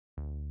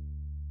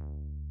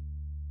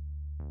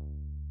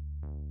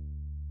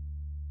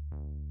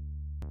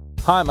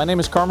Hi, my name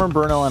is Carmen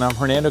Bruno and I'm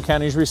Hernando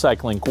County's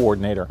Recycling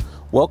Coordinator.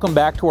 Welcome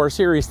back to our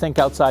series, Think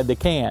Outside the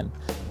Can.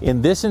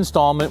 In this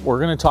installment, we're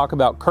going to talk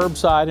about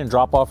curbside and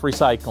drop-off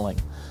recycling.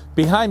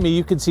 Behind me,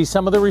 you can see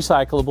some of the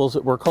recyclables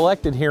that were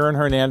collected here in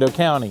Hernando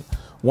County.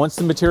 Once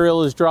the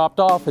material is dropped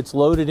off, it's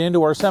loaded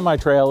into our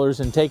semi-trailers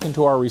and taken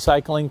to our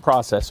recycling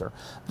processor.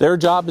 Their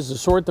job is to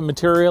sort the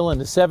material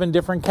into 7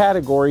 different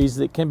categories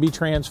that can be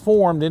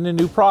transformed into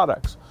new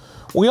products.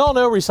 We all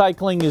know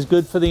recycling is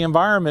good for the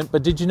environment,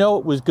 but did you know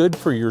it was good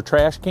for your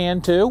trash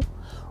can too?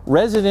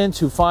 Residents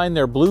who find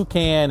their blue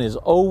can is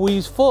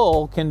always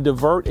full can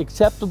divert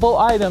acceptable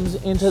items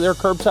into their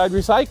curbside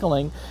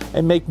recycling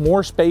and make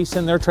more space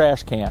in their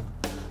trash can.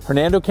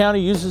 Hernando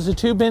County uses a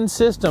 2-bin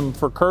system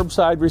for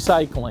curbside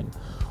recycling.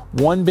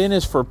 One bin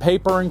is for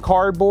paper and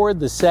cardboard,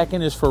 the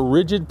second is for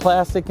rigid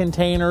plastic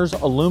containers,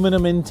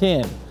 aluminum and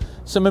tin.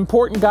 Some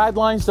important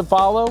guidelines to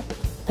follow.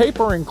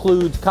 Paper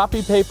includes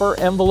copy paper,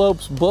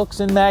 envelopes,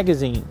 books, and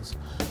magazines.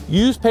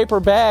 Use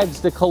paper bags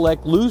to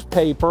collect loose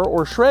paper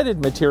or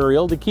shredded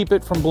material to keep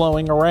it from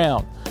blowing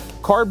around.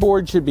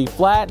 Cardboard should be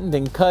flattened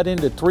and cut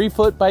into 3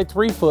 foot by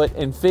 3 foot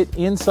and fit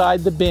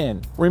inside the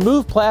bin.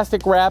 Remove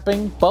plastic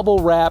wrapping, bubble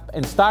wrap,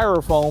 and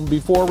styrofoam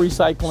before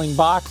recycling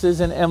boxes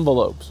and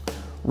envelopes.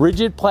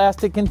 Rigid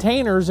plastic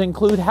containers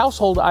include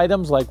household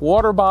items like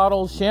water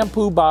bottles,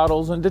 shampoo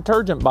bottles, and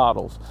detergent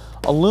bottles.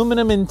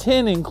 Aluminum and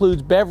tin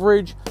includes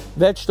beverage,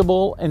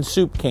 vegetable, and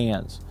soup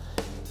cans.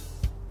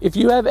 If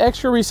you have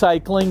extra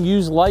recycling,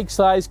 use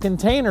like-sized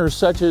containers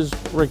such as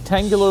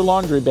rectangular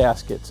laundry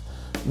baskets.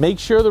 Make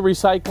sure the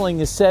recycling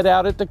is set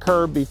out at the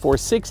curb before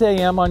 6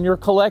 a.m. on your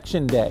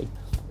collection day.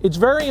 It's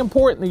very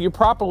important that you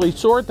properly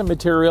sort the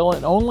material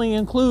and only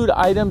include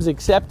items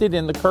accepted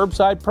in the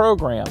curbside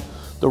program.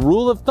 The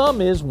rule of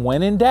thumb is,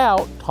 when in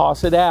doubt,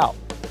 toss it out.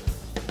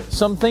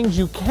 Some things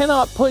you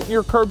cannot put in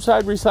your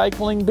curbside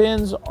recycling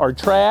bins are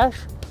trash,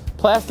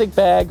 plastic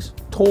bags,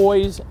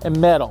 toys, and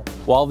metal.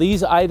 While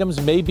these items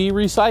may be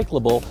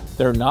recyclable,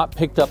 they're not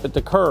picked up at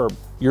the curb.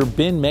 Your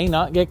bin may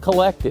not get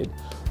collected.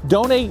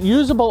 Donate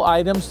usable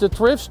items to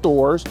thrift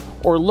stores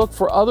or look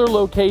for other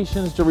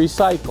locations to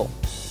recycle.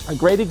 A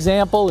great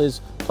example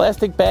is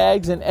plastic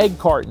bags and egg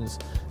cartons.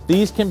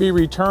 These can be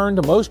returned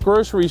to most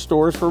grocery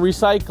stores for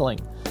recycling.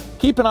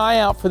 Keep an eye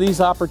out for these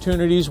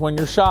opportunities when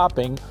you're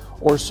shopping,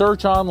 or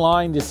search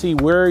online to see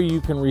where you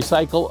can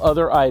recycle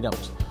other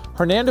items.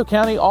 Hernando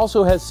County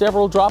also has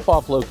several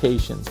drop-off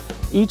locations.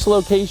 Each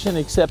location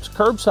accepts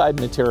curbside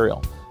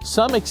material.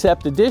 Some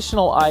accept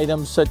additional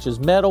items such as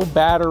metal,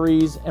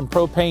 batteries, and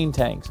propane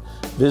tanks.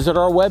 Visit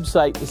our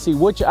website to see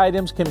which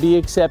items can be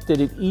accepted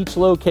at each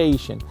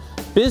location.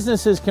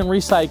 Businesses can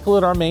recycle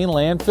at our main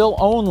landfill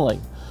only.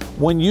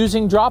 When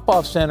using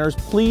drop-off centers,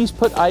 please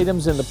put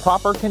items in the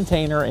proper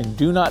container and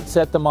do not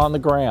set them on the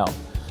ground.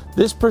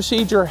 This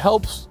procedure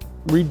helps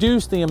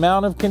reduce the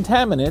amount of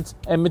contaminants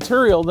and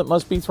material that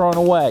must be thrown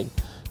away.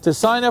 To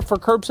sign up for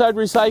curbside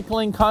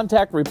recycling,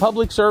 contact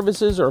Republic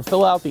Services or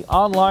fill out the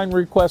online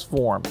request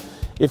form.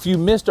 If you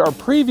missed our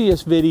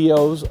previous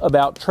videos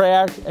about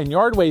trash and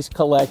yard waste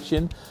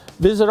collection,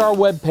 visit our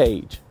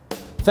webpage.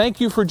 Thank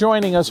you for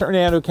joining us,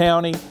 Hernando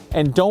County,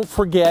 and don't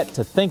forget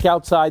to think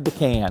outside the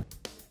can.